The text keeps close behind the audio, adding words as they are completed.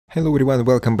Hello everyone,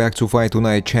 welcome back to Fight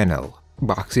Tonight channel.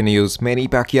 Boxing news: Manny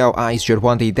Pacquiao eyes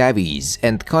Gervonta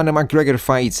and Conor McGregor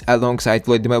fights alongside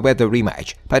Floyd Mayweather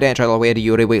rematch, potential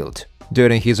video revealed.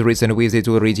 During his recent visit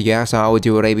to Riyadh, Saudi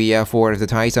Arabia for the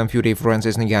Tyson Fury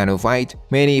Francis Ngannou fight,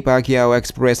 Manny Pacquiao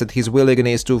expressed his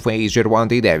willingness to face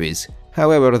Gervonta.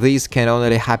 However, this can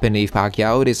only happen if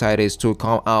Pacquiao decides to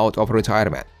come out of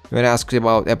retirement. When asked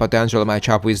about a potential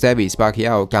matchup with Davis,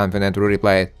 Pacquiao confidently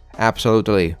replied,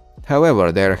 "Absolutely."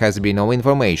 However, there has been no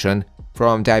information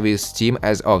from Davis' team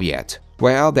as of yet,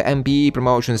 while the MPE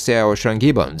promotion CEO Sean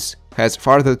Gibbons has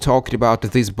further talked about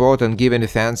this bout and given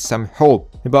fans some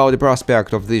hope about the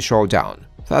prospect of this showdown.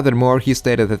 Furthermore, he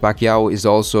stated that Pacquiao is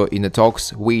also in the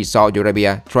talks with Saudi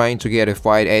Arabia, trying to get a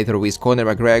fight either with Conor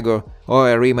McGregor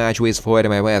or a rematch with Floyd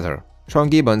Mayweather. Sean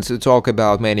Gibbons talked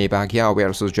about Manny Pacquiao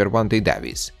versus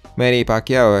Gervonta. Manny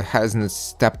Pacquiao hasn't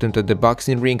stepped into the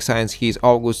boxing ring since his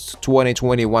August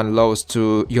 2021 loss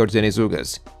to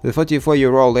Gibbons. The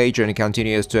 44-year-old legend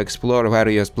continues to explore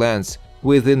various plans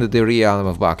within the realm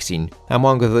of boxing.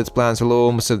 Among these plans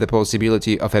looms the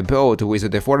possibility of a bout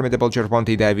with the formidable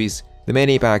Gervonta. The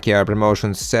Manny Pacquiao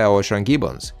promotion's CEO Sean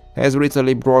Gibbons has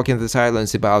recently broken the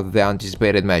silence about the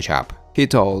anticipated matchup. He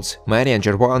told, "Manny and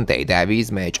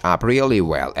Gervonta match up really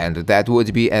well, and that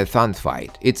would be a fun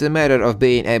fight. It's a matter of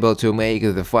being able to make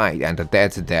the fight, and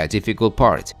that's the difficult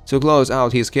part. To close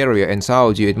out his career in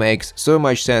Saudi, it makes so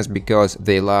much sense because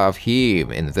they love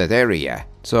him in that area.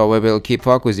 So we will keep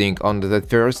focusing on that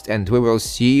first, and we will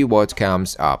see what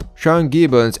comes up." Sean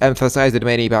Gibbons emphasized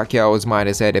Manny Pacquiao's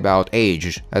mindset about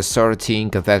age, asserting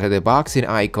that the boxing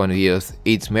icon views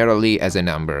it merely as a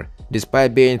number.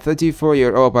 Despite being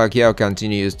 34-year-old, Pacquiao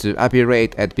continues to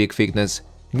operate at peak fitness.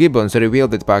 Gibbons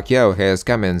revealed that Pacquiao has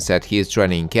commenced at his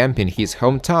training camp in his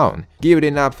hometown,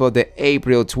 gearing up for the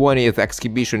April 20th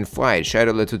exhibition fight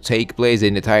scheduled to take place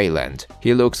in Thailand.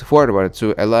 He looks forward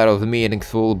to a lot of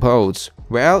meaningful bouts.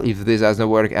 Well, if this doesn't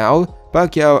work out,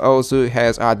 Pacquiao also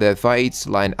has other fights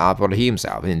lined up for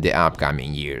himself in the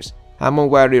upcoming years.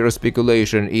 Among various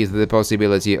speculation is the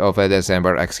possibility of a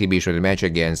December exhibition match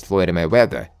against Floyd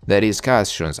Mayweather. The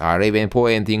discussions are even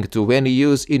pointing to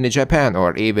venues in Japan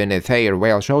or even a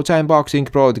farewell Showtime boxing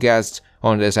broadcast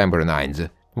on December 9th.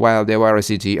 While the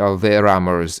veracity of the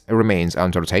rumors remains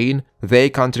uncertain, they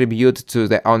contribute to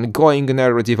the ongoing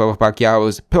narrative of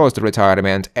Pacquiao's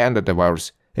post-retirement and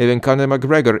divorce. Even Conor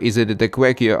McGregor is in the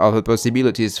queue of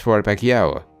possibilities for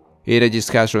Pacquiao. In the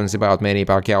discussions about Manny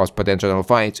Pacquiao's potential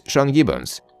fight, Sean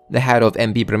Gibbons, the head of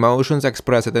MP Promotions,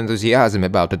 expressed enthusiasm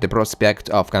about the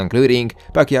prospect of concluding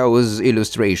Pacquiao's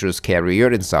illustrious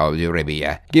career in Saudi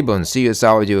Arabia. Gibbons sees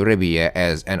Saudi Arabia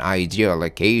as an ideal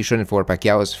location for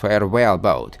Pacquiao's farewell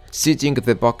bout, citing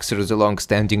the boxer's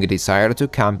long-standing desire to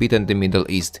compete in the Middle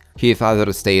East. He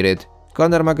further stated,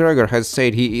 "Conor McGregor has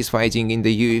said he is fighting in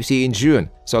the UFC in June,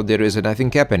 so there is nothing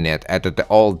happening at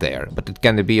all there, but it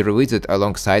can be revisited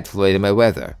alongside Floyd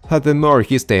Mayweather." Furthermore,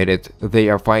 he stated, "They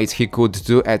are fights he could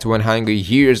do at 100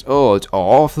 years old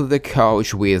off the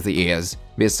couch with ease."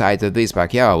 Besides this,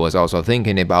 Pacquiao was also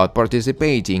thinking about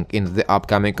participating in the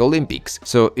upcoming Olympics,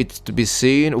 so it's to be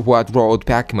seen what road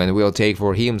Pacman will take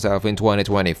for himself in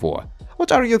 2024.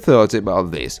 What are your thoughts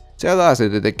about this? Tell us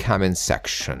in the comment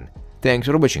section. Thanks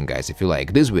for watching, guys. If you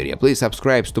like this video, please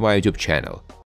subscribe to my YouTube channel.